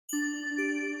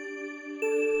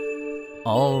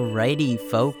Alrighty,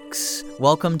 folks.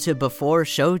 Welcome to Before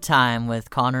Showtime with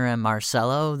Connor and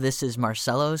Marcelo. This is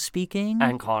Marcelo speaking.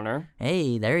 And Connor.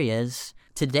 Hey, there he is.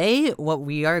 Today, what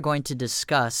we are going to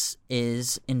discuss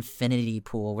is Infinity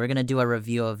Pool. We're going to do a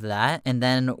review of that, and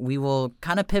then we will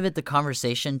kind of pivot the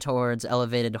conversation towards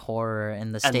elevated horror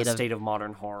and the state of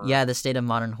modern horror. Yeah, the state of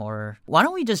modern horror. Why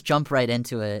don't we just jump right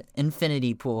into it?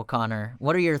 Infinity Pool, Connor.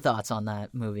 What are your thoughts on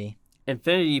that movie?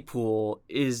 Infinity Pool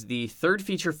is the third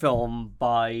feature film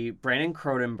by Brandon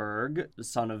Cronenberg, the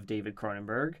son of David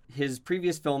Cronenberg. His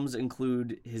previous films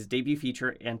include his debut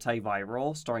feature,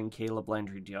 Antiviral, starring Caleb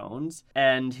Landry Jones,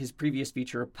 and his previous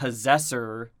feature,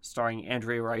 Possessor, starring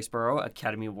Andrea Riseborough,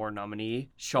 Academy Award nominee,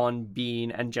 Sean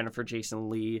Bean, and Jennifer Jason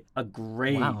Leigh.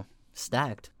 Wow.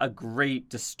 Stacked. A great,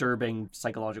 disturbing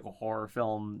psychological horror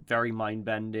film, very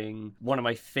mind-bending. One of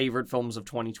my favorite films of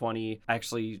 2020. I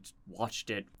actually watched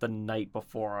it the night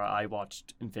before I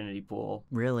watched Infinity Pool.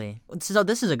 Really? So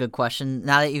this is a good question.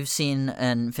 Now that you've seen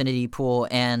Infinity Pool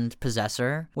and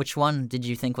Possessor, which one did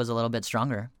you think was a little bit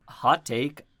stronger? Hot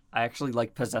take. I actually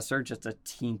like Possessor just a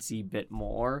teensy bit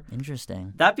more.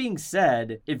 Interesting. That being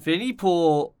said, Infinity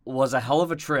Pool was a hell of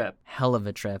a trip. Hell of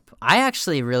a trip. I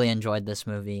actually really enjoyed this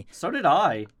movie. So did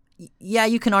I. Yeah,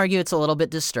 you can argue it's a little bit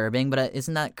disturbing, but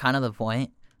isn't that kind of the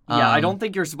point? Yeah, I don't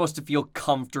think you're supposed to feel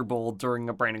comfortable during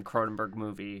a Brandon Cronenberg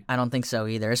movie. I don't think so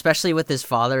either, especially with his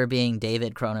father being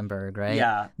David Cronenberg, right?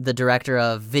 Yeah. The director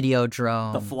of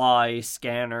Videodrome. The Fly,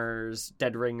 Scanners,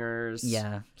 Dead Ringers.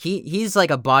 Yeah. He's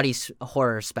like a body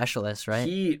horror specialist, right?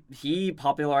 He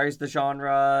popularized the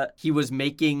genre. He was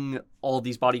making all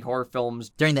these body horror films.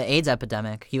 During the AIDS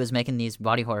epidemic, he was making these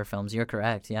body horror films. You're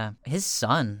correct, yeah. His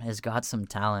son has got some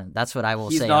talent. That's what I will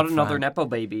say. He's not another Nepo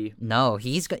baby. No,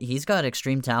 he's got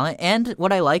extreme talent. And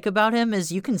what I like about him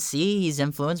is you can see he's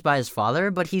influenced by his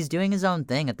father, but he's doing his own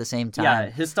thing at the same time. Yeah,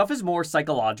 his stuff is more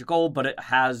psychological, but it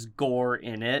has gore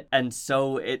in it, and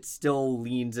so it still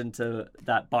leans into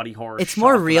that body horror. It's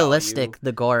more realistic,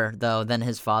 the gore, though, than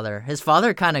his father. His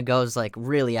father kind of goes, like,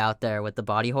 really out there with the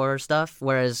body horror stuff,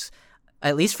 whereas,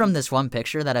 at least from this one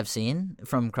picture that I've seen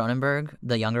from Cronenberg,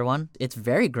 the younger one, it's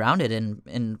very grounded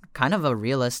in kind of a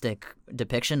realistic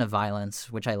depiction of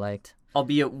violence, which I liked.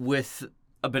 Albeit with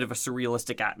a bit of a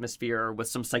surrealistic atmosphere, with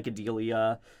some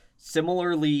psychedelia,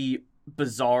 similarly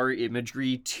bizarre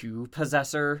imagery to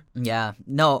Possessor. Yeah,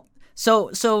 no. So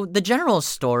the general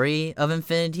story of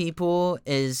Infinity Pool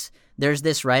is there's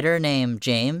this writer named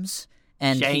James,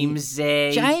 and James,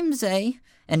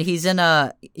 and he's in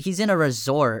a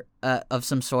resort of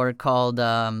some sort called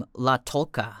La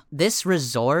Tolka. This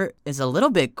resort is a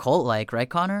little bit cult-like, right,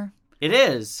 Connor? It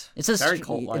is. It's very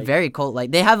cult-like. Very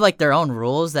cult-like. They have like their own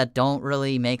rules that don't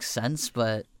really make sense,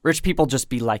 but rich people just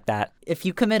be like that. If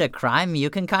you commit a crime,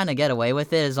 you can kind of get away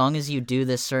with it as long as you do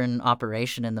this certain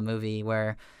operation in the movie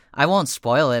where I won't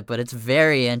spoil it, but it's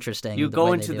very interesting. You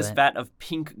go into this vat of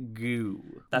pink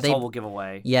goo. That's all we'll give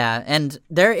away. Yeah, and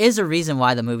there is a reason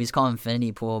why the movie's called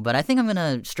Infinity Pool, but I think I'm going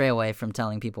to stray away from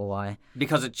telling people why.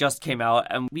 Because it just came out,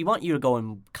 and we want you to go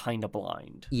in kind of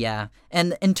blind. Yeah,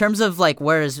 and in terms of, like,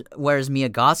 where's Mia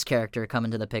Goth's character come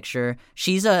into the picture,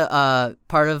 she's a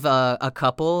part of a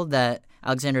couple that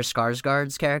Alexander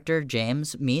Skarsgård's character,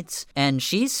 James, meets, and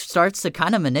she starts to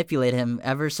kind of manipulate him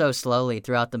ever so slowly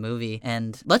throughout the movie.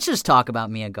 And let's just talk about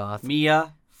Mia Goth.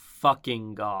 Mia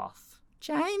fucking Goth.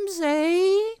 James,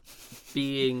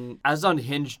 being as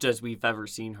unhinged as we've ever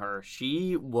seen her.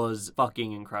 She was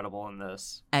fucking incredible in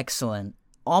this. Excellent.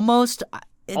 Almost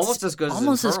as good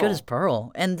as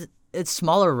Pearl. And it's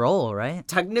smaller role, right?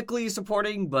 Technically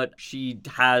supporting, but she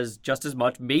has just as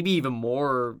much, maybe even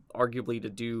more, arguably, to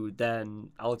do than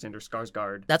Alexander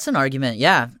Skarsgård. That's an argument,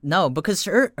 yeah. No, because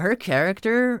her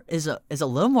character is a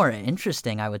little more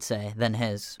interesting, I would say, than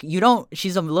his.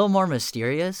 She's a little more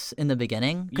mysterious in the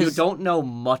beginning. You don't know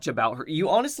much about her. You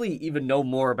honestly even know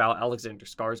more about Alexander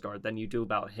Skarsgård than you do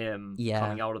about him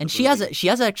coming out of the movie. She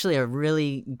has actually a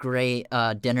really great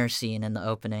dinner scene in the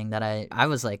opening that I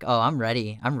was like, oh, I'm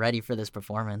ready for this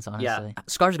performance, honestly. Yeah.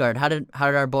 Skarsgård, how did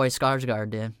our boy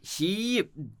Skarsgård do?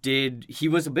 He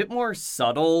was a bit more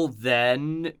subtle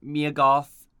than Mia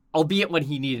Goth, albeit when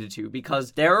he needed to,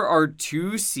 because there are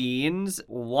two scenes,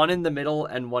 one in the middle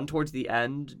and one towards the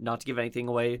end, not to give anything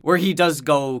away, where he does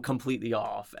go completely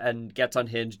off and gets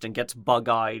unhinged and gets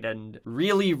bug-eyed and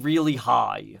really, really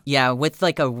high. Yeah, with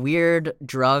like a weird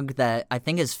drug that I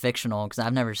think is fictional, because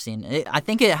I've never seen it. I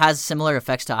think it has similar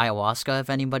effects to ayahuasca, if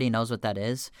anybody knows what that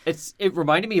is. It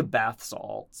reminded me of bath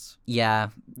salts. Yeah.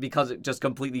 Because it just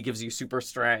completely gives you super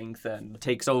strength and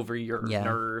takes over your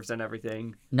nerves and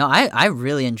everything. No, I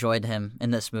really enjoyed him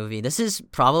in this movie. This is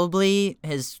probably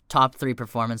his top 3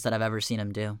 performance that I've ever seen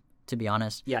him do, to be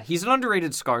honest. Yeah, he's an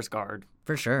underrated Skarsgård.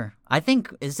 For sure. I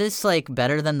think, is this, like,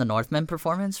 better than the Northman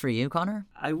performance for you, Connor?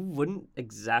 I wouldn't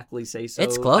exactly say so.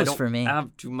 It's close for me. I don't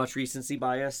have too much recency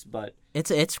bias, but...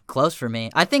 It's close for me.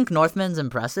 I think Northman's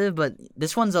impressive, but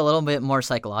this one's a little bit more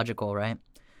psychological, right?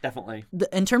 Definitely.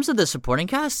 In terms of the supporting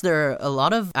cast, there are a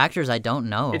lot of actors I don't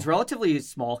know. It's relatively a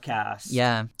small cast.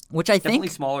 Yeah, which I think... Definitely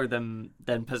smaller than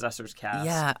Possessor's cast.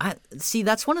 Yeah, see,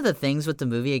 that's one of the things with the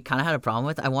movie I kind of had a problem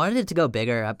with. I wanted it to go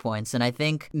bigger at points, and I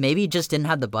think maybe just didn't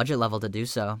have the budget level to do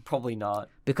so. Probably not.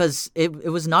 Because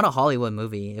it was not a Hollywood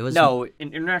movie. It was an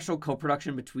international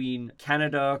co-production between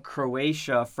Canada,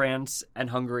 Croatia, France, and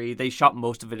Hungary. They shot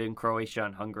most of it in Croatia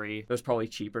and Hungary. It was probably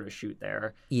cheaper to shoot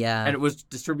there. Yeah. And it was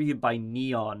distributed by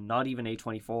Neon, not even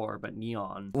A24, but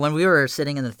Neon. When we were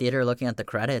sitting in the theater looking at the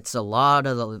credits, a lot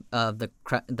of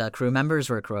the crew members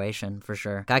were Croatian, for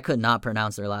sure. I could not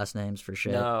pronounce their last names for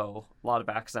shit. No, a lot of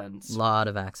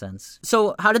accents.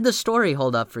 So how did the story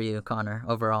hold up for you, Connor,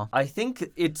 overall? I think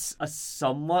it's a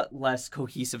somewhat less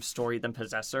cohesive story than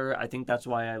Possessor. I think that's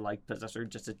why I like Possessor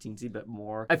just a teensy bit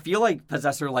more. I feel like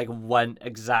Possessor went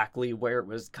exactly where it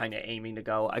was kind of aiming to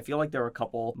go. I feel like there were a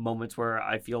couple moments where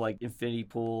I feel like Infinity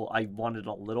Pool, I wanted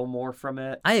a little more from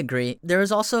it. I agree. There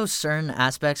was also certain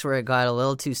aspects where it got a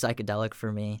little too psychedelic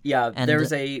for me. Yeah, and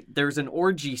there's an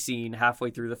orgy scene halfway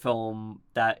through the film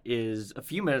that is a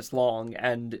few minutes long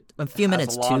and a few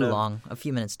minutes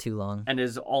too long. And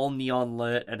is all neon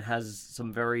lit and has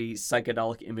some very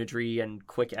psychedelic imagery and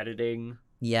quick editing.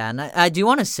 Yeah, and I do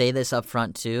want to say this up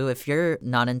front, too. If you're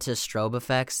not into strobe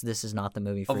effects, this is not the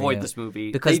movie for you. Avoid this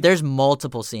movie. Because there's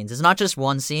multiple scenes. It's not just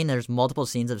one scene. There's multiple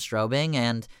scenes of strobing,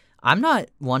 and I'm not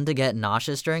one to get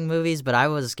nauseous during movies, but I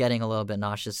was getting a little bit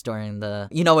nauseous during the...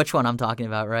 You know which one I'm talking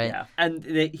about, right? Yeah, and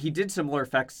he did similar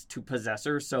effects to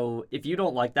Possessor, so if you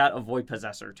don't like that, avoid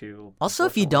Possessor, too. Also,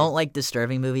 if you don't like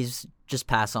disturbing movies, just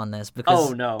pass on this,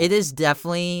 because it is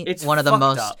definitely one of the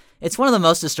most... It's one of the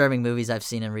most disturbing movies I've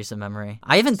seen in recent memory.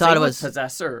 I even thought it was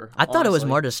Possessor. I thought it was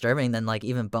more disturbing than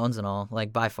even Bones and All,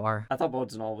 by far. I thought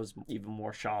Bones and All was even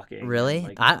more shocking. Really?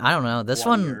 I don't know. This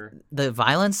one, the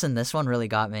violence in this one really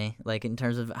got me, in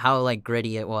terms of how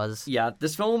gritty it was. Yeah,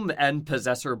 this film and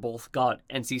Possessor both got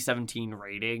NC-17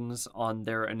 ratings on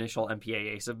their initial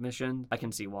MPAA submission. I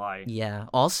can see why. Yeah.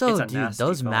 Also, dude,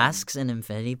 those masks in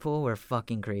Infinity Pool were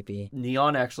fucking creepy.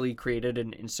 Neon actually created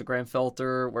an Instagram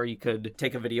filter where you could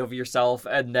take a video of yourself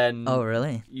and then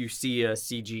you see a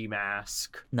CG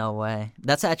mask. No way.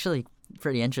 That's actually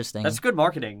pretty interesting. That's good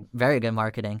marketing. Very good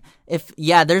marketing. I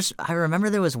remember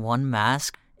there was one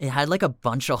mask. It had a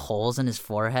bunch of holes in his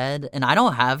forehead, and I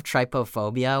don't have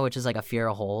trypophobia, which is a fear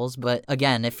of holes, but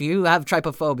again, if you have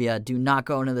trypophobia, do not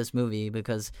go into this movie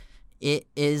because it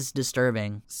is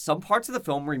disturbing. Some parts of the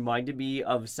film reminded me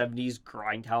of 70s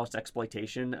grindhouse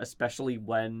exploitation, especially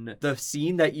when the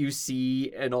scene that you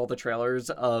see in all the trailers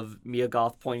of Mia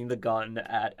Goth pointing the gun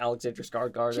at Alexander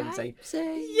Skarsgård and saying,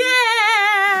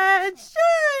 "Yeah,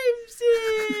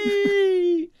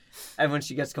 Jamesy!" And when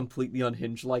she gets completely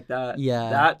unhinged like that,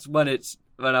 that's when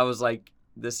I was like,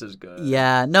 this is good.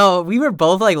 Yeah, no, we were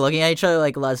both looking at each other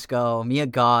let's go. Mia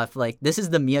Goth, this is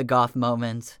the Mia Goth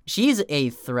moment. She's a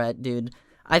threat, dude.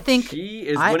 I think she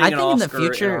is winning an Oscar in the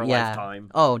future,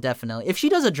 lifetime. Oh, definitely. If she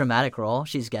does a dramatic role,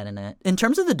 she's getting it. In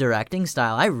terms of the directing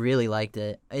style, I really liked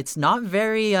it. It's not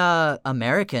very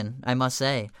American, I must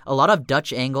say. A lot of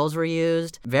Dutch angles were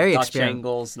used. Dutch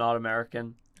angles, not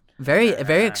American. Very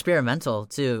experimental,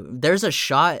 too. There's a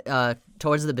shot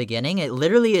towards the beginning. It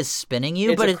literally is spinning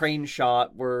you. It's a crane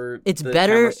shot where the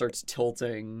camera starts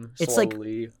tilting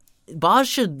slowly. Boz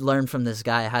should learn from this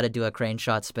guy how to do a crane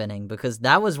shot spinning, because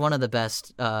that was one of the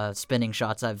best spinning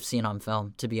shots I've seen on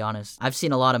film, to be honest. I've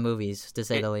seen a lot of movies, to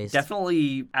say the least.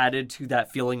 Definitely added to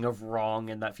that feeling of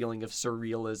wrong and that feeling of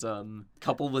surrealism,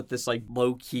 coupled with this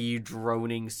low-key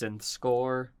droning synth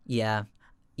score. Yeah.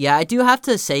 Yeah, I do have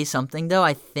to say something, though.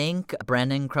 I think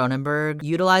Brandon Cronenberg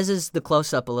utilizes the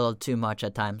close-up a little too much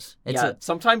at times.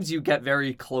 Sometimes you get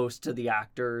very close to the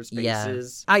actors'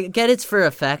 faces. Yeah. I get it's for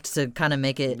effect to kind of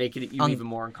make it even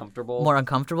more uncomfortable.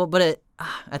 But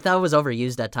I thought it was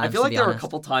overused at times, I feel like there were a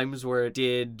couple times where it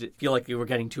did feel like you were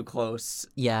getting too close.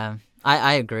 Yeah.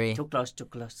 I agree. Too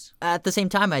close. At the same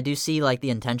time, I do see the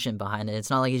intention behind it.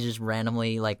 It's not like he's just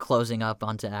randomly closing up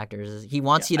onto actors. He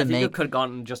wants you to I think it could have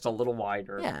gone just a little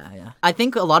wider. Yeah. I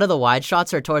think a lot of the wide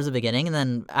shots are towards the beginning, and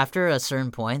then after a certain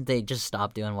point, they just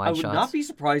stop doing wide shots. I would not be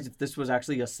surprised if this was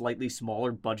actually a slightly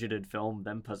smaller budgeted film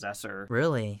than Possessor.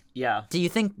 Really? Yeah. Do you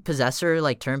think Possessor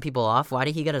turned people off? Why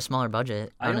did he get a smaller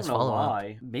budget on his follow-up? I don't know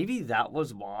why. Maybe that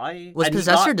was why. Was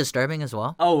Possessor disturbing as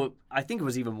well? Oh, I think it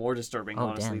was even more disturbing,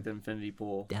 honestly, than Infinity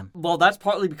Pool. Damn. Well, that's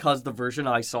partly because the version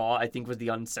I saw, I think, was the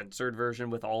uncensored version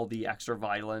with all the extra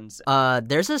violence.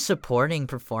 There's a supporting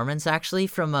performance actually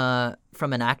from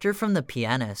an actor from The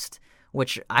Pianist,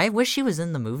 which I wish he was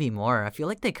in the movie more. I feel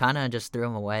like they kind of just threw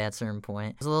him away at a certain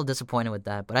point. I was a little disappointed with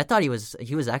that, but I thought he was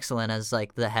excellent as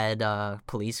like the head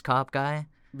police cop guy.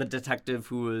 The detective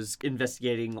who was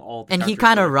investigating all the And he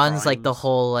kind of runs like the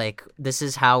whole like, this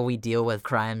is how we deal with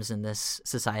crimes in this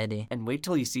society. And wait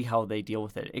till you see how they deal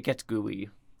with it. It gets gooey.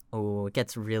 Oh, it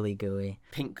gets really gooey.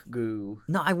 Pink goo.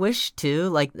 No, I wish too,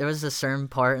 like there was a certain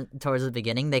part towards the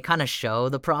beginning, they kind of show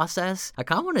the process. I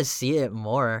kind of want to see it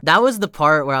more. That was the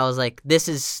part where I was like, this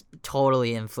is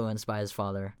totally influenced by his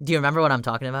father. Do you remember what I'm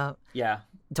talking about? Yeah.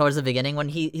 Towards the beginning when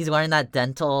he's wearing that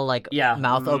dental like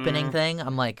mouth opening thing.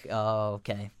 I'm like, oh,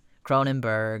 okay.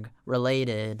 Cronenberg,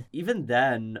 related. Even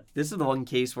then, this is the one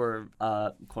case where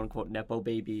quote-unquote Nepo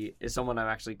baby is someone I'm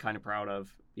actually kind of proud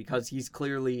of because he's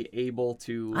clearly able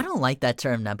to... I don't like that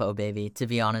term Nepo baby, to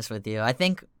be honest with you. I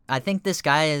think this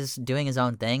guy is doing his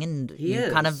own thing, and you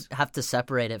kind of have to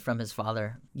separate it from his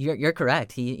father. You're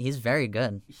correct. He's very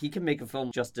good. He can make a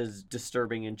film just as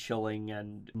disturbing and chilling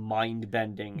and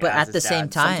mind-bending but as at the his same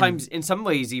dad. time, Sometimes, in some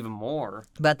ways, even more.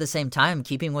 But at the same time,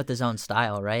 keeping with his own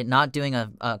style, right? Not doing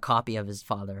a copy of his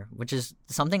father, which is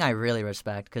something I really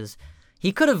respect, because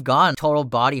he could have gone total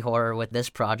body horror with this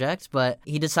project, but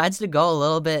he decides to go a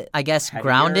little bit, I guess, heavier,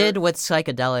 grounded with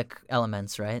psychedelic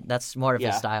elements, right? That's more of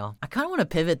his style. I kind of want to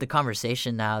pivot the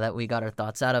conversation now that we got our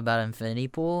thoughts out about Infinity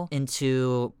Pool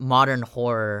into modern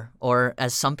horror, or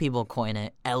as some people coin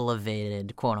it,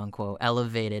 elevated, quote unquote,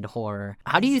 elevated horror.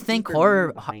 How do you think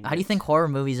horror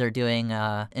movies are doing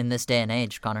in this day and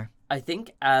age, Connor? I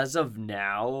think as of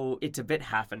now, it's a bit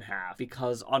half and half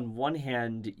because on one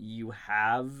hand, you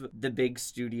have the big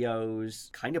studios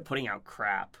kind of putting out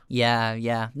crap.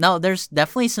 Yeah. No, there's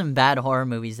definitely some bad horror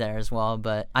movies there as well,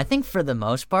 but I think for the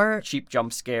most part... Cheap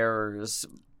jump scares,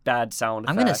 bad sound effects.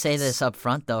 I'm going to say this up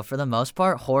front, though. For the most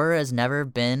part, horror has never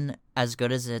been as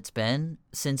good as it's been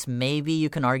since maybe you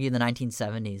can argue the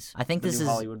 1970s. I think this is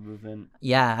Hollywood movement.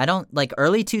 Yeah, I don't like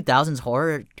early 2000s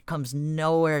horror comes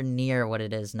nowhere near what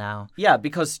it is now. Yeah,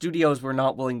 because studios were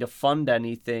not willing to fund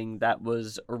anything that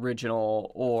was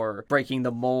original or breaking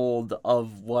the mold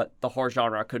of what the horror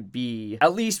genre could be.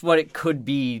 At least what it could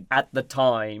be at the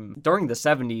time. During the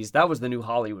 70s, that was the new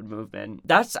Hollywood movement.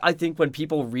 That's, I think, when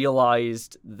people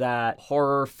realized that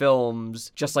horror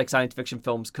films, just like science fiction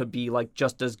films, could be like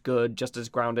just as good, just as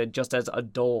grounded, just as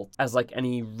adult as like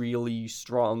any really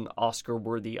strong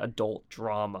Oscar-worthy adult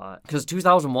drama. Because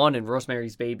 2001 and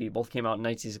Rosemary's Baby both came out in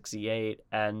 1968,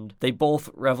 and they both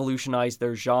revolutionized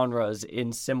their genres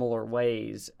in similar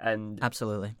ways. And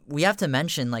absolutely, we have to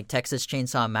mention like Texas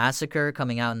Chainsaw Massacre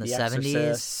coming out in the 70s,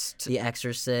 Exorcist, The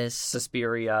Exorcist,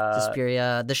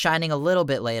 Suspiria, The Shining a little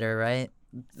bit later, right?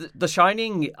 The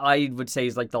Shining, I would say,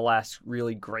 is like the last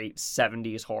really great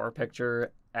 70s horror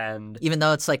picture. And even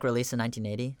though it's like released in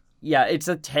 1980? Yeah, it's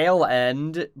a tail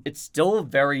end. It's still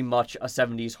very much a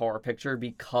 70s horror picture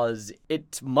because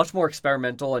it's much more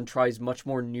experimental and tries much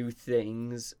more new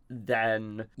things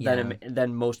than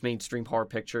most mainstream horror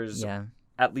pictures,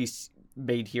 at least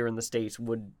made here in the States,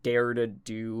 would dare to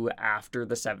do after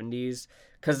the 70s.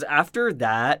 Because after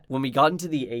that, when we got into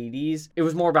the 80s, it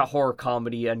was more about horror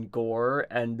comedy and gore,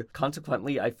 and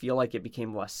consequently, I feel like it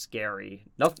became less scary.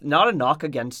 Not a knock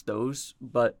against those,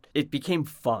 but it became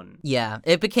fun. Yeah,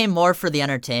 it became more for the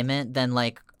entertainment than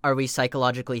like, are we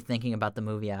psychologically thinking about the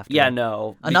movie after? Yeah,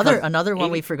 no. Another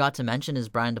one we forgot to mention is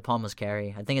Brian De Palma's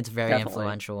Carrie. I think it's very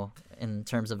influential in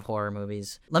terms of horror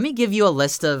movies. Let me give you a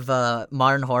list of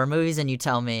modern horror movies, and you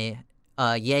tell me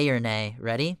yay or nay.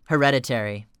 Ready?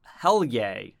 Hereditary. Hell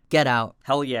yay. Get Out.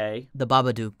 Hell yay. The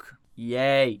Babadook.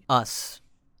 Yay. Us.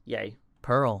 Yay.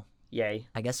 Pearl. Yay.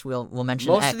 I guess we'll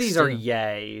mention most X, of these too. are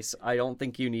yays. I don't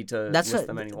think you need to list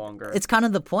them any longer. It's kind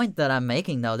of the point that I'm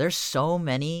making, though. There's so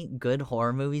many good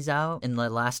horror movies out in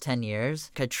the last 10 years.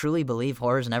 I truly believe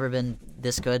horror's never been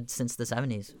this good since the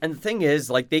 70s. And the thing is,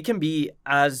 like, they can be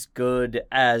as good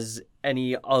as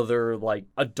any other, like,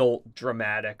 adult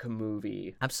dramatic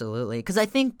movie. Absolutely. Because I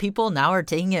think people now are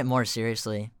taking it more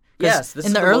seriously. Yes,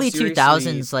 in the early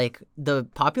 2000s, like, the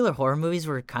popular horror movies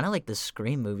were kind of like the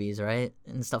Scream movies, right?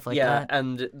 And stuff like that. Yeah,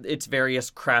 and its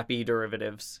various crappy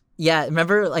derivatives. Yeah,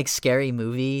 remember, like, Scary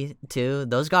Movie, too?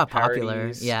 Those got popular.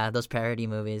 Parodies. Yeah, those parody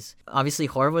movies. Obviously,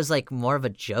 horror was, like, more of a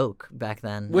joke back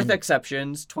then. With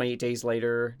exceptions, 28 Days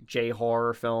Later,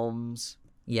 J-horror films.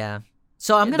 Yeah.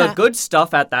 So The good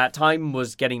stuff at that time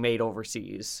was getting made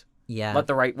overseas. Yeah. Let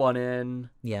the Right One In.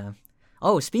 Yeah.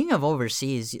 Oh, speaking of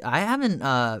overseas, I haven't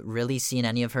really seen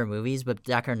any of her movies, but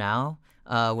Decker Now,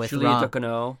 with Julia Ra.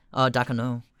 Ducournau.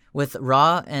 Ducournau. With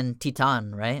Ra and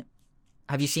Titane, right?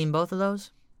 Have you seen both of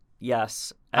those?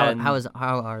 Yes. How And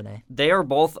are they? they are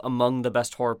both among the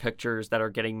best horror pictures that are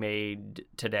getting made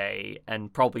today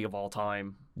and probably of all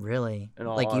time. Really? In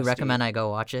all Like, you honesty. recommend I go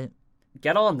watch it?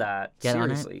 Get on that. Get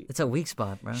Seriously. on it? It's a weak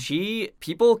spot, bro.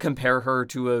 People compare her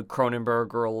to a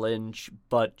Cronenberg or a Lynch,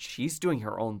 but she's doing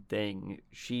her own thing.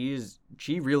 She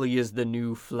really is the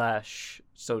new Flesh,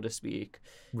 so to speak.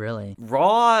 Really?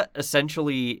 Raw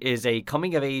essentially is a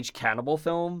coming-of-age cannibal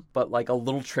film, but like a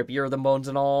little trippier than Bones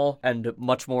and All, and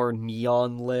much more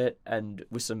neon lit, and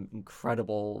with some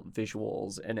incredible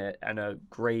visuals in it, and a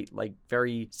great, like,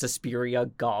 very Suspiria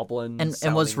goblin. And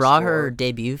was Raw her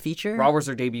debut feature? Raw was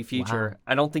her debut feature. Wow.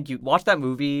 I don't think you watch that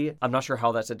movie. I'm not sure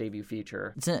how that's a debut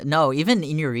feature. No, even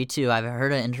Inarritu, I've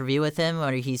heard an interview with him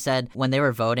where he said when they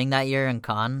were voting that year in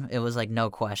Cannes, it was like no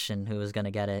question who was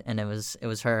gonna get it, and it was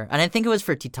her. And I think it was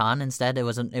for Titane instead. It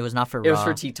was not for Raw. It was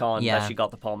for Titane that she got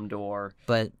the Palme d'Or.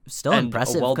 But still and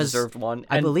impressive. A well-deserved one.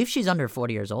 I believe she's under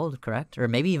 40 years old, correct? Or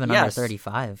maybe even under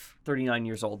 35. 39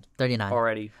 years old. 39.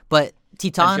 Already. But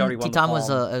Titane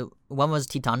was when was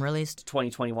Titane released?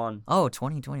 2021. Oh,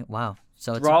 2020. Wow.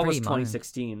 So it's Raw pretty was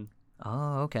 2016.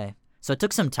 Oh, okay. So it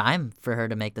took some time for her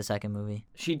to make the second movie.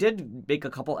 She did make a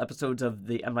couple episodes of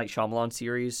the M. Night Shyamalan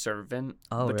series, Servant,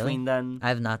 between then. I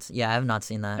have not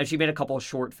seen that. And she made a couple of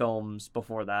short films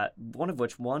before that, one of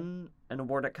which won an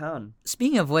award at Cannes.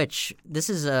 Speaking of which, this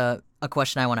is a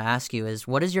question I want to ask you is,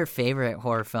 what is your favorite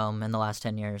horror film in the last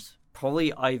 10 years?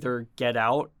 Probably either Get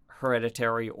Out,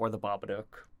 Hereditary, or The Babadook.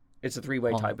 It's a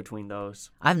three-way tie between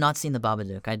those. I've not seen The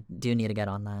Babadook. I do need to get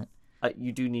on that.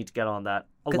 You do need to get on that.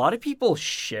 A lot of people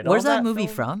shit on that Where's that movie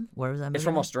from? Where was that movie? It's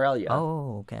from Australia.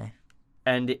 Oh, okay.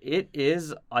 And it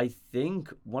is, I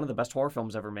think, one of the best horror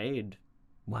films ever made.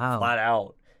 Wow. Flat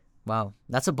out. Wow.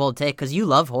 That's a bold take, because you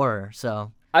love horror,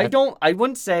 so... I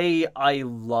wouldn't say I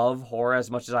love horror as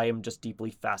much as I am just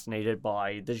deeply fascinated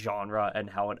by the genre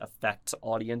and how it affects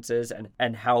audiences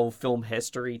and how film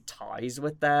history ties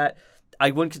with that.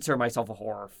 I wouldn't consider myself a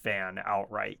horror fan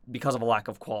outright because of a lack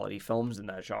of quality films in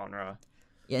that genre.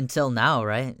 Until now,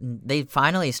 right? They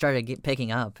finally started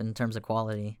picking up in terms of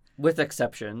quality. With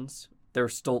exceptions.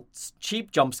 There's still...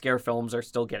 Cheap jump scare films are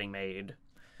still getting made.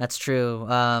 That's true.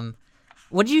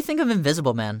 What did you think of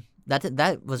Invisible Man?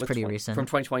 That was pretty recent. From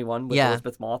 2021 with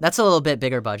Elizabeth Moss. That's a little bit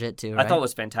bigger budget too, right? I thought it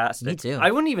was fantastic. Me too.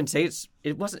 I wouldn't even say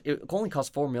it only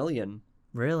cost $4 million.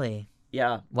 Really?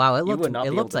 Yeah. Wow, it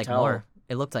looked like more.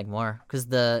 It looked like more because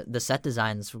the set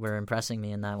designs were impressing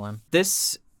me in that one.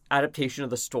 This adaptation of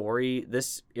the story,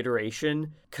 this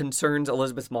iteration, concerns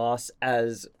Elizabeth Moss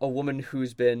as a woman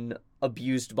who's been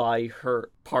abused by her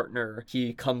partner.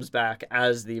 He comes back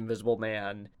as the Invisible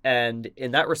Man. And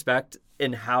in that respect,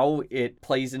 in how it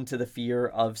plays into the fear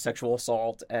of sexual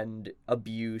assault and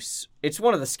abuse, it's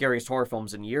one of the scariest horror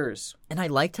films in years. And I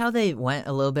liked how they went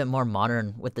a little bit more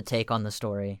modern with the take on the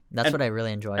story. That's what I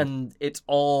really enjoyed. And it's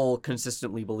all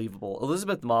consistently believable.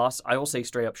 Elizabeth Moss, I will say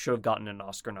straight up, should have gotten an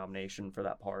Oscar nomination for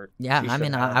that part. Yeah, I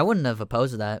mean, I wouldn't have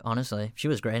opposed that, honestly. She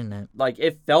was great in it. Like,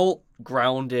 it felt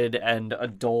grounded and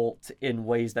adult in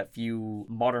ways that few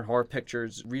modern horror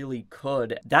pictures really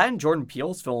could. That and Jordan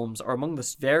Peele's films are among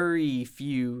the very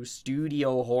few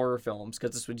studio horror films,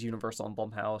 because this was Universal and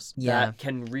Blumhouse, that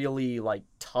can really, like,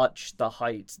 touch the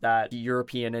heights that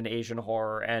European and Asian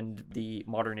horror and the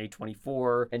modern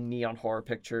A24 and neon horror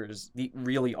pictures, the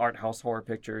really art house horror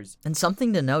pictures. And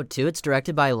something to note, too, it's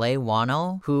directed by Leigh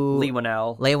Whannell, who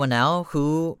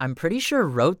I'm pretty sure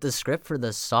wrote the script for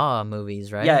the Saw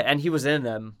movies, right? Yeah, and he was in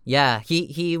them. Yeah,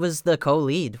 he was the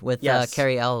co-lead with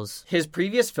Carrie Ells. His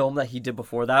previous film that he did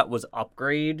before that was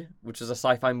Upgrade, which is a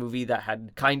sci-fi movie that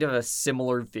had kind of a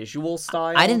similar visual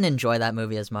style. I didn't enjoy that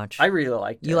movie as much. I really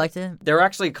liked it. You liked it? There were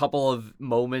actually a couple of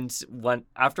moments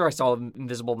after I saw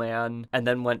Invisible Man and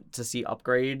then went to see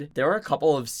Upgrade, there were a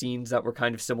couple of scenes that were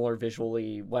kind of similar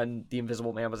visually. When the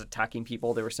Invisible Man was attacking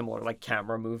people, they were similar, like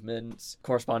camera movements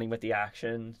corresponding with the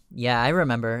action. Yeah, I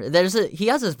remember. He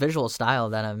has this visual style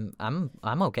that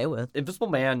I'm okay with. Invisible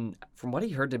Man, from what he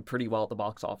heard, did pretty well at the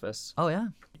box office. Oh yeah.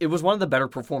 It was one of the better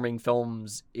performing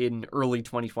films in early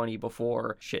 2020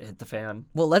 before shit hit the fan.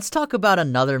 Well, let's talk about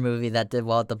another movie that did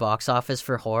well at the box office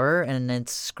for horror, and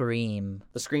it's Scream.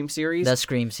 The Scream series? The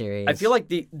Scream series. I feel like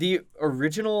the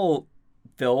original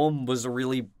film was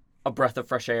really a breath of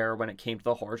fresh air when it came to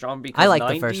the horror genre. Because I like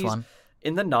the first one.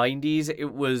 In the 90s,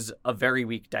 it was a very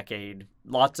weak decade.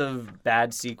 Lots of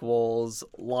bad sequels,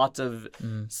 lots of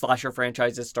slasher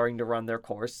franchises starting to run their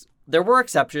course. There were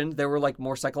exceptions. There were like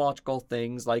more psychological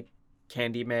things like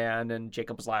Candyman and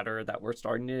Jacob's Ladder that were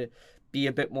starting to be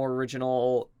a bit more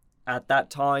original. at that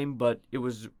time, but it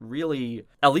was really,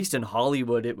 at least in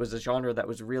Hollywood, it was a genre that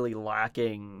was really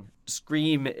lacking.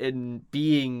 Scream in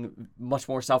being much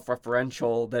more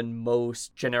self-referential than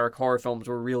most generic horror films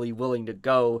were really willing to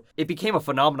go. It became a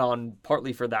phenomenon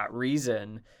partly for that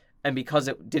reason, and because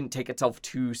it didn't take itself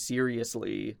too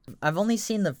seriously. I've only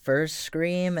seen the first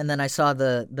Scream, and then I saw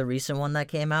the recent one that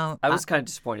came out. I was kind of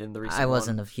disappointed in the recent one. I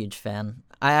wasn't a huge fan.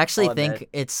 I actually think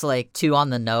it's like too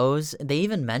on the nose. They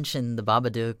even mentioned the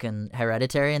Babadook and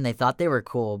Hereditary, and they thought they were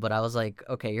cool, but I was like,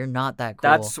 okay, you're not that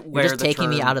cool. That's where you're just taking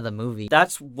me out of the movie.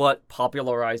 That's what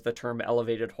popularized the term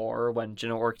elevated horror, when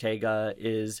Jenna Ortega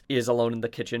is alone in the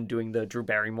kitchen doing the Drew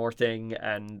Barrymore thing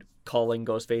and calling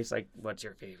Ghostface, like, what's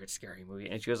your favorite scary movie?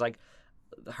 And she was like,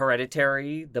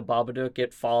 Hereditary, The Babadook,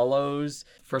 It Follows.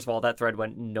 First of all, that thread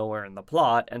went nowhere in the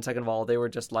plot, and second of all, they were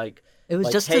just like, it was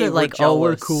just hey, to like, oh,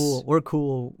 we're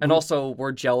cool. And also,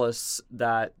 we're jealous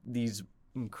that these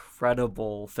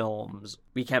incredible films,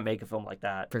 we can't make a film like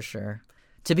that. For sure.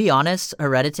 To be honest,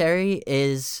 Hereditary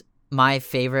is my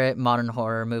favorite modern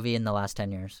horror movie in the last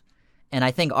 10 years. And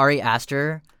I think Ari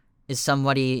Aster is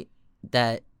somebody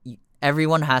that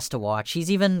everyone has to watch. He's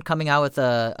even coming out with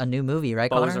a new movie, right,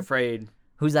 Connor? Beau's Afraid.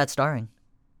 Who's that starring?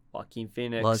 Joaquin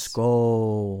Phoenix. Let's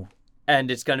go.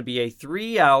 And it's going to be a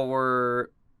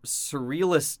 3-hour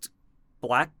surrealist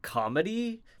black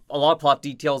comedy. A lot of plot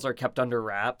details are kept under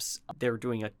wraps. They're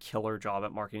doing a killer job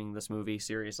at marketing this movie,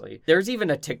 seriously. There's even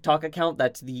a TikTok account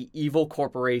that's the evil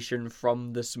corporation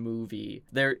from this movie.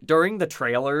 During the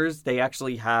trailers, they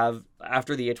actually have,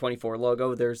 after the A24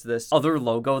 logo, there's this other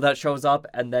logo that shows up,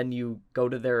 and then you go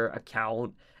to their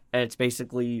account, and it's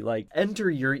basically like, enter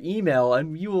your email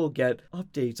and you will get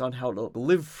updates on how to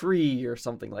live free or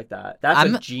something like that. That's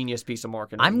a genius piece of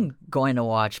marketing. I'm going to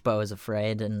watch Beau's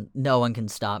Afraid, and no one can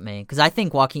stop me. Because I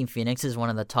think Joaquin Phoenix is one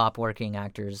of the top working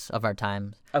actors of our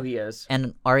time. Oh, he is.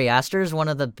 And Ari Aster is one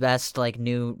of the best like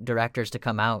new directors to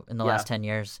come out in the last 10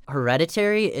 years.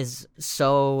 Hereditary is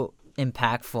so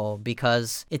impactful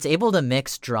because it's able to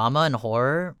mix drama and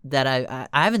horror that I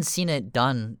haven't seen it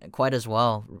done quite as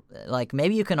well. Like,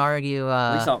 maybe you can argue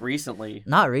at least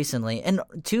not recently. And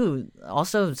two,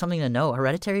 also something to note,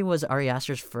 Hereditary was Ari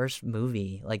Aster's first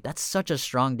movie. Like, that's such a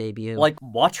strong debut. Like,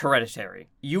 watch Hereditary.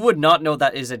 You would not know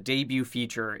that is a debut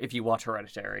feature if you watch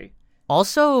Hereditary.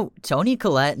 Also, Toni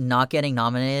Collette not getting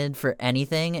nominated for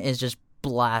anything is just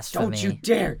blasphemy. Don't you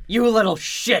dare, you little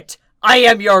shit! I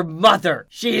am your mother!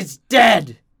 She is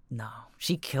dead! No,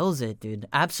 she kills it, dude.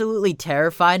 Absolutely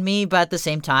terrified me, but at the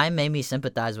same time made me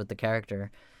sympathize with the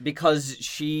character. Because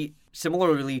she,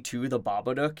 similarly to The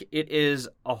Babadook, it is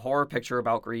a horror picture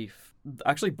about grief.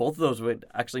 Actually, both of those would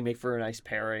actually make for a nice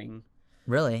pairing.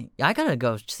 Really? I gotta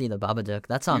go see The Babadook.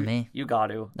 That's on me. You got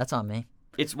to. That's on me.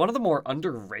 It's one of the more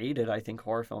underrated, I think,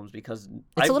 horror films because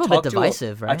it's a little bit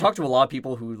divisive, right? I've talked to a lot of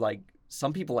people who, like,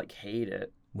 some people, like, hate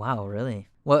it. Wow, really?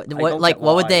 What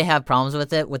would they have problems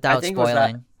with it without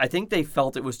spoiling? I think they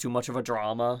felt it was too much of a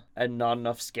drama and not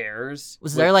enough scares.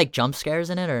 Was there like jump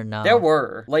scares in it or no? There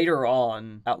were. Later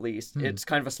on, at least. It's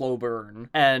kind of a slow burn.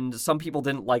 And some people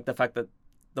didn't like the fact that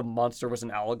the monster was an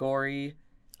allegory.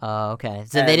 Oh, okay.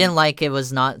 So they didn't like it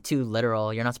was not too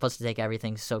literal. You're not supposed to take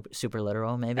everything so super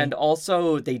literal, maybe? And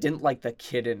also, they didn't like the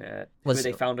kid in it, who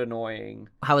they found annoying.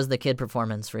 How was the kid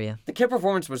performance for you? The kid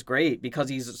performance was great because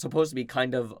he's supposed to be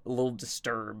kind of a little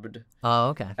disturbed. Oh,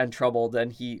 okay. And troubled.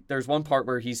 And there's one part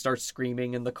where he starts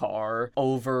screaming in the car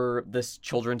over this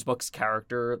children's book's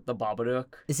character, the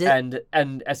Babadook. Is it?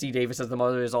 And S.E. Davis as the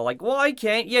mother is all like, why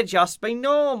can't you just be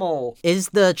normal? Is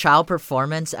the child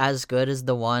performance as good as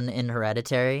the one in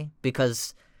Hereditary?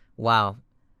 Because, wow,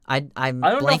 I'm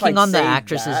blanking on the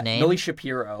actress's name. Millie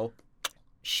Shapiro.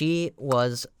 She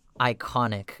was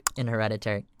iconic in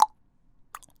Hereditary.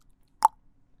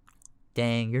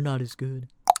 Dang, you're not as good.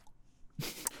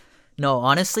 No,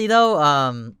 honestly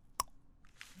though,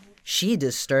 she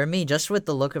disturbed me just with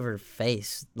the look of her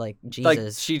face. Like, Jesus.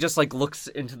 Like, she just like looks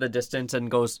into the distance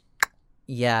and goes.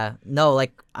 Yeah, no,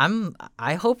 like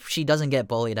I hope she doesn't get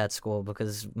bullied at school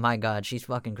because my God, she's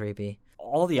fucking creepy.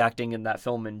 All the acting in that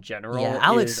film in general. Yeah,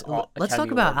 Alex. Let's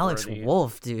talk about Alex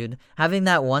Wolff, dude. Having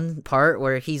that one part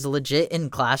where he's legit in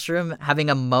classroom, having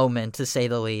a moment to say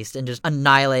the least, and just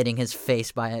annihilating his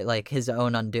face by like his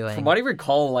own undoing. From what I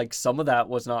recall, like some of that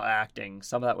was not acting,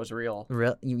 some of that was real.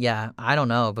 Yeah, I don't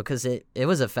know because it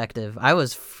was effective. I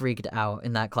was freaked out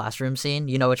in that classroom scene.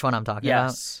 You know which one I'm talking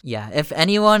about? Yeah. If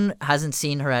anyone hasn't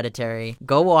seen Hereditary,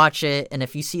 go watch it, and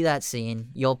if you see that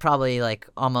scene, you'll probably like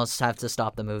almost have to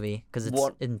stop the movie because it's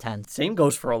intense. Same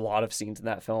goes for a lot of scenes in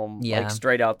that film. Yeah. Like,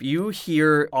 straight up, you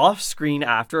hear off screen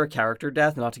after a character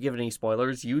death, not to give any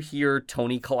spoilers, you hear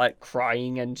Toni Collette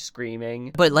crying and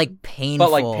screaming. But like painful.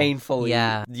 But like painfully.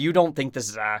 Yeah. You don't think this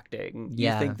is acting.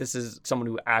 You think this is someone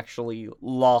who actually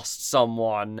lost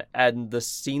someone, and the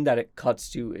scene that it cuts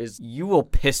to is you will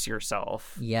piss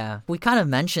yourself. Yeah. We kind of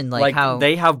mentioned like how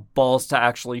they have balls to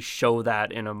actually show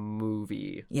that in a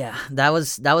movie. Yeah, that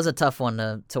was a tough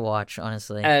one to watch,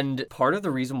 honestly. And part of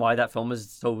the reason why that film is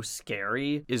so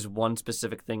scary is one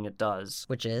specific thing it does.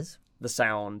 Which is? The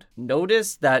sound.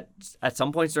 Notice that at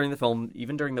some points during the film,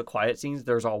 even during the quiet scenes,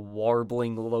 there's a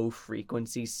warbling low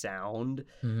frequency sound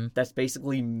that's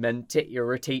basically meant to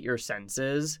irritate your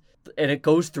senses. And it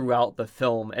goes throughout the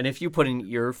film. And if you put in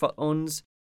earphones,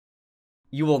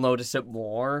 you will notice it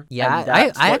more. Yeah,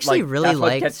 I actually really liked...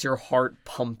 what gets your heart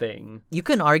pumping. You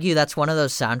can argue that's one of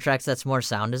those soundtracks that's more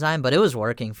sound design, but it was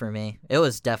working for me. It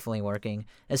was definitely working.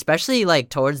 Especially like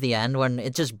towards the end when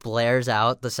it just blares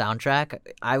out the soundtrack.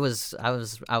 I was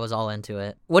all into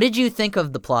it. What did you think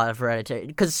of the plot of Hereditary?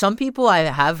 Because some people I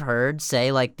have heard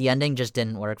say like the ending just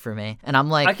didn't work for me. And I'm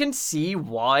like... I can see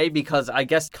why, because I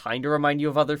guess kind of remind you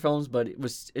of other films, but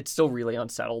it still really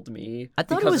unsettled me. I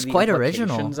thought it was quite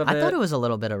original. I thought it was a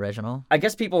little bit original. I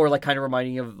guess people were like kind of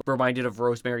reminded of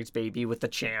Rosemary's Baby with the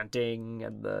chanting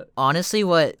and the... Honestly,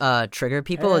 what triggered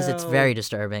people is it's very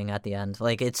disturbing at the end.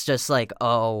 Like, it's just like,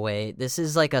 oh, wait, this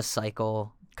is like a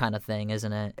cycle kind of thing,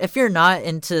 isn't it? If you're not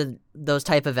into those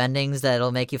type of endings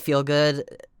that'll make you feel good,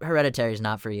 Hereditary is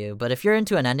not for you. But if you're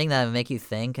into an ending that'll make you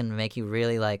think and make you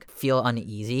really like feel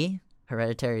uneasy,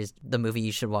 Hereditary is the movie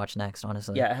you should watch next,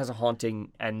 honestly. Yeah, it has a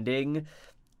haunting ending.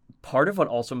 Part of what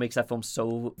also makes that film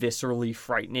so viscerally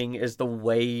frightening is the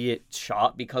way it's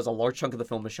shot, because a large chunk of the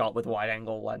film is shot with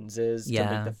wide-angle lenses to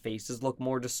make the faces look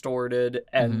more distorted.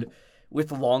 And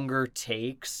with longer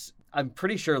takes, I'm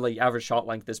pretty sure like average shot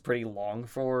length is pretty long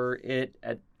for it.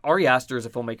 Ari Aster is a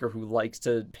filmmaker who likes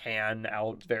to pan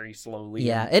out very slowly.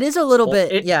 Yeah, it is a little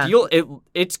bit.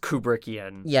 It's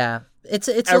Kubrickian. Yeah, it's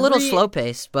a little slow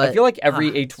paced, but I feel like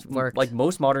like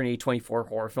most modern A24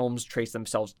 horror films trace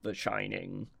themselves to The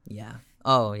Shining. Yeah.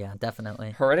 Oh yeah,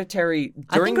 definitely. Hereditary.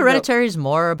 I think Hereditary is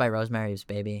more by Rosemary's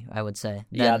Baby, I would say.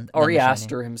 Ari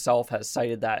Aster himself has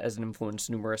cited that as an influence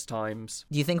numerous times.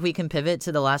 Do you think we can pivot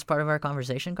to the last part of our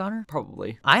conversation, Connor?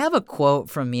 Probably. I have a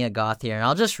quote from Mia Goth here, and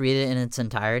I'll just read it in its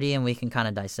entirety, and we can kind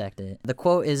of dissect it. The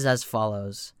quote is as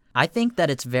follows: "I think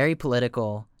that it's very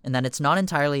political, and that it's not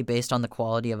entirely based on the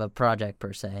quality of a project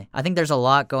per se. I think there's a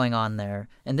lot going on there,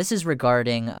 and this is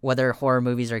regarding whether horror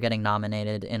movies are getting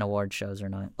nominated in award shows or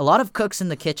not. A lot of cooks in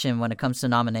the kitchen when it comes to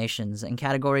nominations and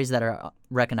categories that are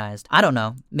recognized. I don't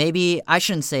know. Maybe I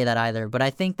shouldn't say that either, but I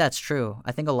think that's true.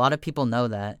 I think a lot of people know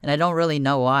that, and I don't really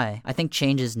know why. I think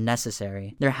change is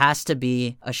necessary. There has to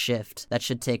be a shift that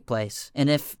should take place. And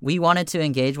if we wanted to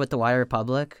engage with the wider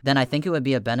public, then I think it would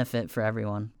be a benefit for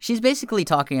everyone." She's basically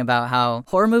talking about how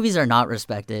horror movies are not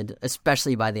respected,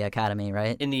 especially by the Academy,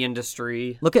 right? In the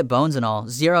industry. Look at Bones and all.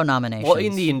 0 nominations. Well,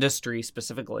 in the industry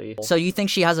specifically. So you think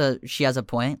she has a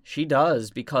point? She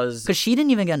does, because she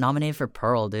didn't even get nominated for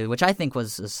Pearl, dude, which I think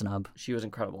was a snub. She was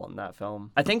incredible in that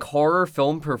film. I think horror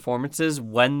film performances,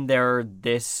 when they're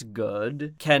this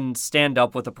good, can stand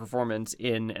up with a performance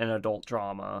in an adult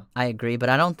drama. I agree, but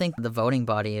I don't think the voting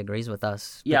body agrees with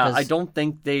us. Yeah, I don't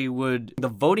think they would. The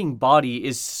voting body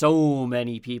is so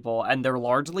many people, and they're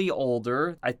largely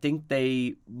older. I think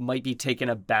they might be taken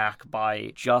aback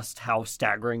by just how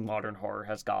staggering modern horror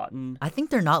has gotten. I think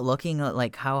they're not looking at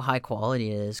like how high quality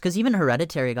it is, because even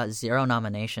Hereditary got 0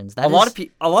 nominations. A lot of these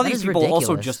people ridiculous.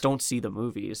 Also just don't see the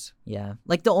movies. Yeah,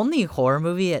 like the only horror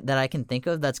movie that I can think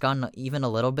of that's gotten even a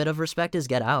little bit of respect is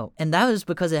Get Out, and that was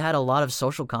because it had a lot lot of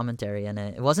social commentary in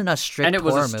it. It wasn't a strict and it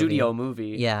was horror a studio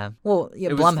movie. Yeah, well, yeah,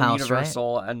 it Blumhouse, was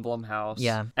Universal and Blumhouse.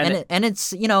 Yeah, and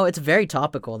it's it's very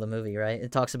topical, the movie, right?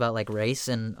 It talks about like race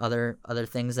and other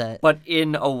things that, but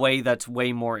in a way that's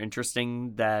way more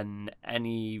interesting than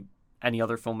any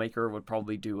other filmmaker would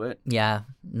probably do it. Yeah,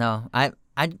 no, I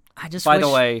just. By the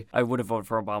way, I would have voted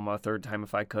for Obama a third time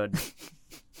if I could.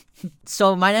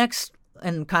 So my next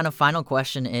and kind of final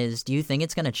question is: do you think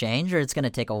it's going to change, or it's going to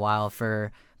take a while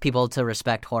for people to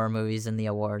respect horror movies in the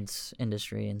awards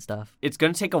industry and stuff? It's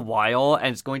going to take a while, and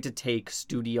it's going to take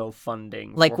studio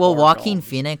funding. Like, will Joaquin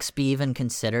Phoenix be even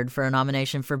considered for a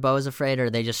nomination for Beau is Afraid, or are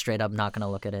they just straight up not going to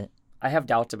look at it? I have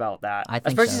doubts about that. I think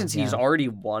especially since he's already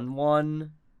won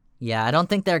one. Yeah, I don't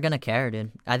think they're going to care,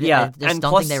 dude. I just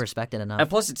don't think they respect it enough. And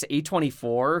plus, it's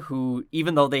A24, who,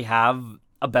 even though they have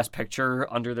a Best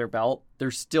Picture under their belt,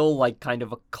 they're still, like, kind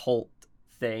of a cult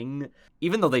thing.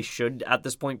 Even though they should at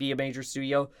this point be a major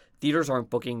studio, theaters aren't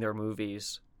booking their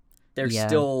movies. They're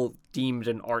still deemed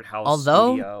an art house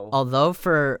studio. Although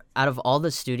out of all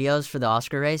the studios for the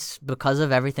Oscar race, because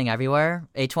of Everything Everywhere,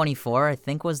 A24 I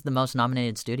think was the most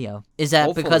nominated studio. Is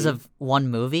that because of one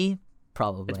movie?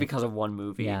 Probably. It's because of one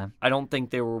movie. Yeah. I don't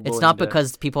think they were willing It's not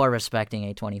because people are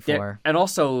respecting A24. And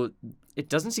also, it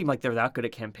doesn't seem like they're that good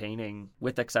at campaigning,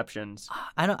 with exceptions.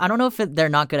 I don't know if they're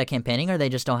not good at campaigning or they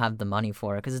just don't have the money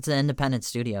for it, because it's an independent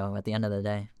studio at the end of the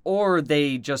day. Or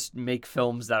they just make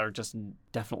films that are just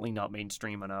definitely not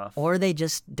mainstream enough. Or they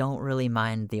just don't really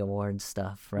mind the awards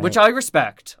stuff, right? Which I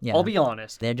respect. Yeah. I'll be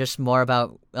honest. They're just more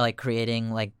about like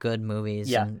creating like good movies.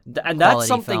 Yeah, and that's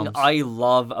something films. I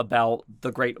love about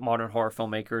the great modern horror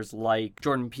filmmakers like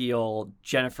Jordan Peele,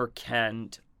 Jennifer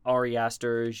Kent, Ari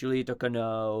Aster, Julie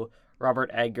Ducournau, Robert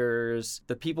Eggers,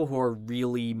 the people who are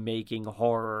really making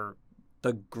horror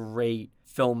the great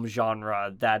film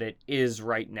genre that it is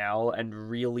right now and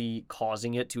really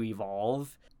causing it to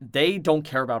evolve. They don't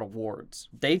care about awards.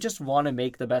 They just want to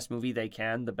make the best movie they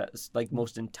can, the best, like,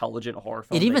 most intelligent horror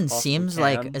film. It even seems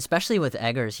like, especially with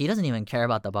Eggers, he doesn't even care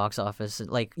about the box office.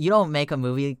 Like, you don't make a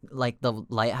movie like The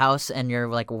Lighthouse and you're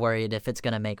like worried if it's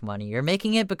gonna make money. You're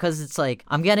making it because it's like,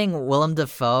 I'm getting Willem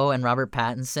Dafoe and Robert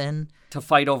Pattinson to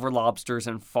fight over lobsters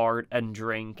and fart and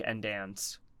drink and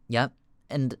dance. Yep.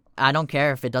 And I don't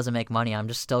care if it doesn't make money. I'm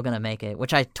just still gonna make it,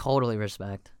 which I totally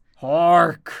respect.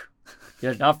 Hark!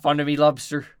 You're not fun to me,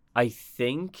 lobster. I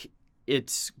think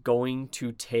it's going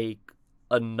to take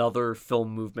another film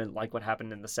movement like what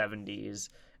happened in the 70s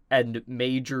and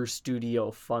major studio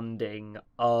funding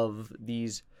of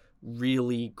these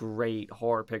really great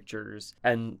horror pictures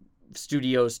and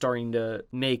studios starting to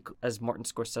make, as Martin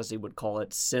Scorsese would call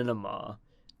it, cinema.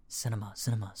 Cinema.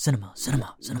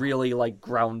 Really, like,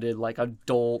 grounded, like,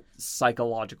 adult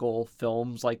psychological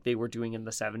films like they were doing in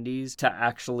the 70s to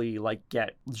actually, like,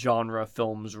 get genre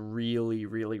films really,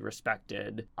 really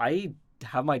respected. I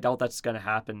have my doubt that's going to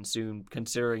happen soon,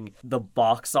 considering the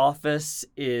box office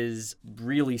is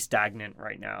really stagnant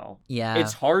right now. Yeah.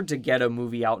 It's hard to get a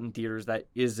movie out in theaters that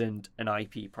isn't an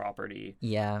IP property.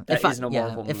 Yeah. That isn't a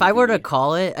Marvel movie. If I were to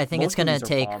call it, I think it's going to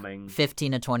take bombing.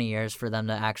 15 to 20 years for them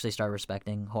to actually start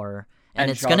respecting horror. And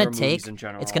it's gonna take in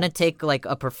general. It's gonna take like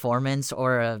a performance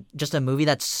or just a movie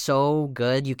that's so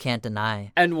good you can't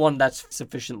deny, and one that's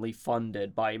sufficiently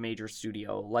funded by a major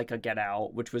studio like a Get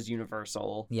Out, which was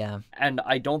Universal. Yeah, and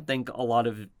I don't think a lot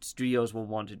of studios will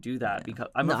want to do that because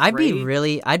afraid...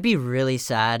 I'd be really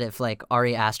sad if like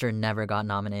Ari Aster never got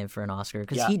nominated for an Oscar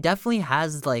because he definitely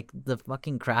has like the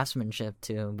fucking craftsmanship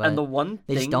too. But and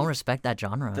they just don't respect that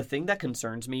genre. The thing that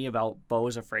concerns me about Beau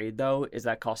is Afraid though is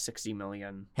that cost $60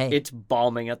 million. Hey. It's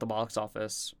bombing at the box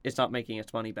office. It's not making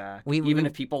its money back. Even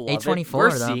if people love A24, it,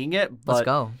 we're seeing it, but let's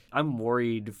go. I'm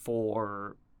worried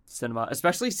for cinema,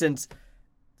 especially since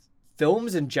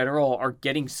films in general are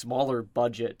getting smaller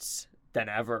budgets than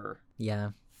ever.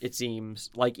 Yeah. It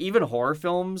seems like even horror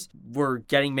films were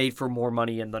getting made for more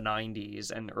money in the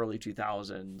 90s and early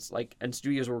 2000s. Like, and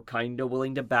studios were kind of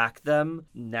willing to back them.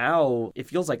 Now, it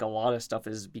feels like a lot of stuff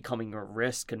is becoming a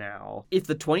risk now. If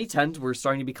the 2010s were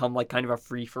starting to become like kind of a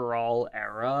free-for-all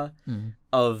era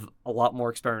of a lot more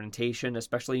experimentation,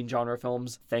 especially in genre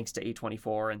films, thanks to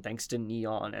A24 and thanks to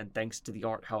Neon and thanks to the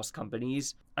art house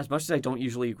companies. As much as I don't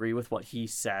usually agree with what he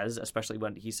says, especially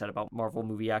when he said about Marvel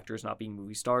movie actors not being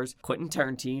movie stars, Quentin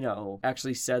Tarantino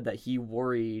actually said that he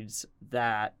worries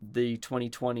that the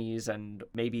 2020s and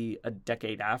maybe a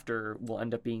decade after will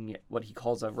end up being what he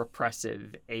calls a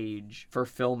repressive age for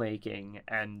filmmaking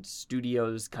and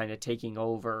studios kind of taking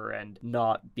over and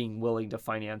not being willing to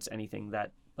finance anything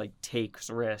that like takes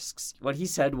risks. What he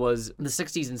said was the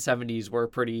 60s and 70s were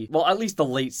pretty, well, at least the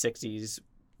late 60s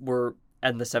were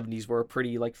and the 70s were a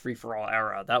pretty like free-for-all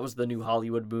era. That was the new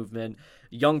Hollywood movement.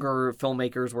 Younger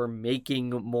filmmakers were making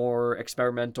more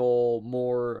experimental,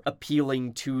 more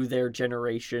appealing to their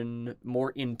generation,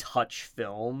 more in-touch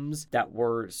films that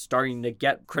were starting to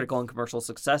get critical and commercial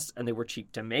success, and they were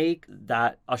cheap to make.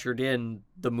 That ushered in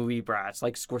the movie brats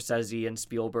like Scorsese and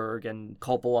Spielberg and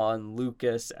Coppola and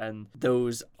Lucas and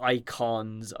those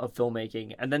icons of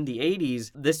filmmaking. And then the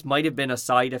 80s, this might have been a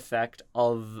side effect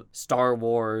of Star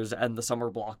Wars and the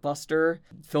summer blockbuster.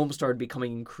 Films started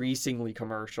becoming increasingly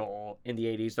commercial in the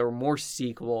 80s. There were more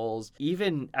sequels.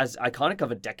 Even as iconic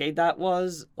of a decade that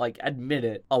was, like, admit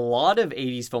it, a lot of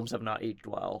 80s films have not aged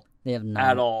well. They have not.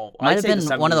 At all. Might I'd have say the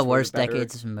been one of 70s the were worst better.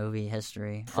 decades in movie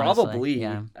history. Probably. Honestly.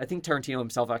 Yeah. I think Tarantino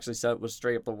himself actually said it was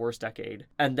straight up the worst decade.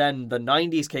 And then the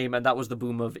 90s came, and that was the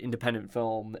boom of independent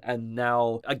film. And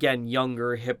now, again,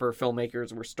 younger, hipper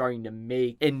filmmakers were starting to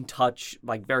make in touch,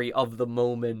 like very of the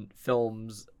moment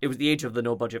films. It was the age of the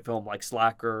no budget film, like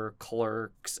Slacker,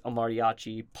 Clerks, El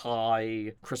Mariachi,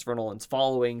 Pie, Christopher Nolan's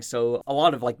Following. So a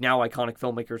lot of like now iconic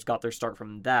filmmakers got their start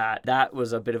from that. That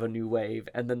was a bit of a new wave.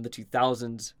 And then the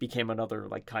 2000s became another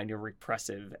like kind of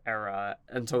repressive era.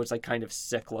 And so it's like kind of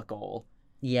cyclical.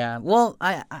 Yeah, well,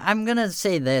 I'm going to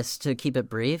say this to keep it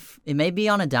brief. It may be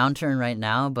on a downturn right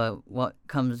now, but what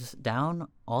comes down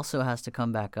also has to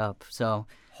come back up. So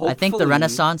I think the Hopefully-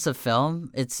 renaissance of film,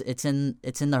 it's in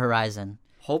the horizon.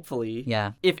 Hopefully.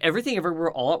 Yeah. If Everything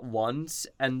Everywhere All at Once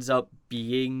ends up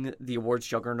being the awards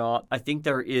juggernaut, I think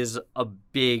there is a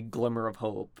big glimmer of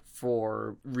hope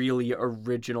for really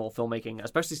original filmmaking,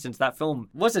 especially since that film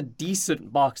was a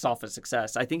decent box office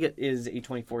success. I think it is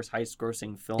A24's highest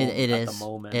grossing film It at is. the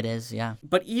moment. It is, yeah.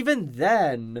 But even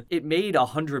then, it made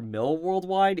 $100 million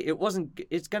worldwide.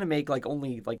 It's going to make like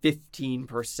only like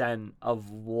 15% of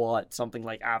what something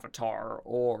like Avatar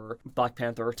or Black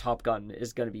Panther or Top Gun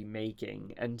is going to be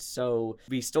making. And so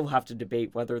we still have to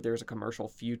debate whether there's a commercial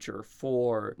future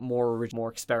for more original,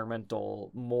 more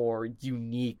experimental, more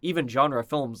unique, even genre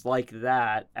films like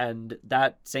that. And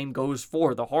that same goes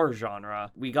for the horror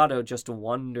genre. We gotta just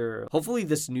wonder, hopefully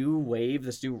this new wave,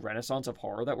 this new renaissance of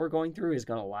horror that we're going through is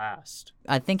gonna last.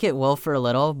 I think it will for a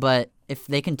little, but if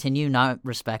they continue not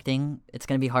respecting, it's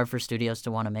going to be hard for studios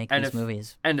to want to make these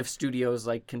movies. And if studios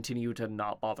like continue to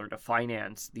not bother to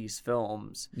finance these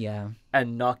films, Yeah.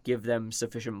 and not give them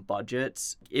sufficient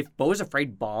budgets, if Beau's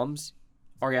Afraid bombs,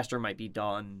 Ari Aster might be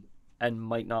done and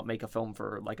might not make a film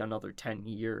for like another 10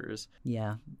 years.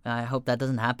 Yeah. I hope that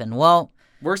doesn't happen. Well,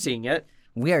 We're seeing it.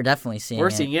 we are definitely seeing it. We're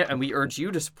seeing it, and we urge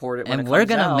you to support it when And it we're comes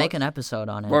going to out. make an episode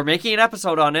on it. We're making an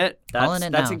episode on it. Calling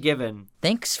it That's now. a given.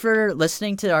 Thanks for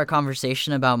listening to our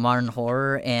conversation about modern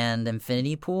horror and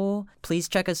Infinity Pool. Please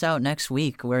check us out next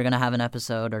week. We're going to have an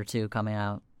episode or two coming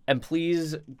out. And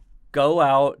please go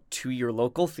out to your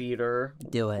local theater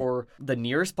Do it. or the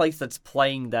nearest place that's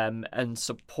playing them and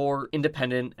support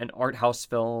independent and art house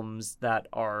films that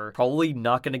are probably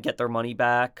not going to get their money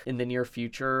back in the near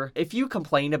future. If you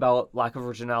complain about lack of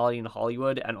originality in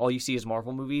Hollywood and all you see is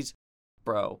Marvel movies,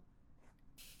 bro,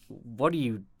 what are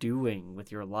you doing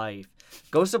with your life?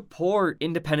 Go support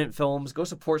independent films, go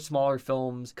support smaller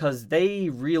films, because they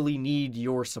really need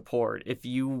your support. If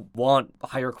you want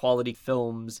higher quality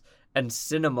films and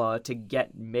cinema to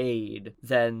get made,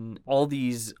 then all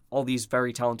these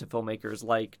very talented filmmakers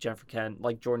like Jennifer Kent,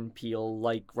 like Jordan Peele,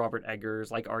 like Robert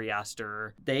Eggers, like Ari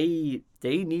Aster, they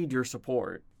need your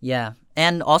support. Yeah.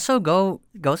 And also go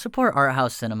support art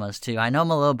house cinemas too. I know I'm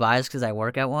a little biased because I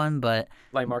work at one, but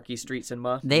Like Marquee Street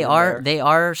Cinema. they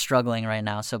are struggling right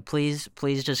now. So please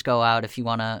just go out if you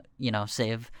want to,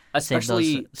 save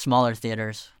those smaller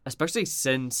theaters. Especially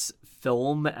since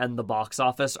film and the box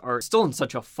office are still in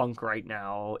such a funk right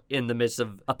now in the midst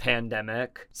of a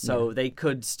pandemic. So they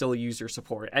could still use your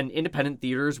support. And independent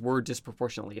theaters were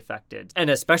disproportionately affected. And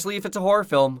especially if it's a horror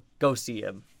film, go see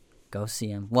him. Go see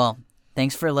him. Well,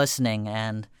 thanks for listening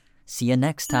and see you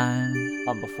next time.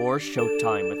 On Before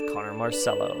Showtime with Connor and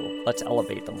Marcelo. Let's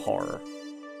elevate them horror.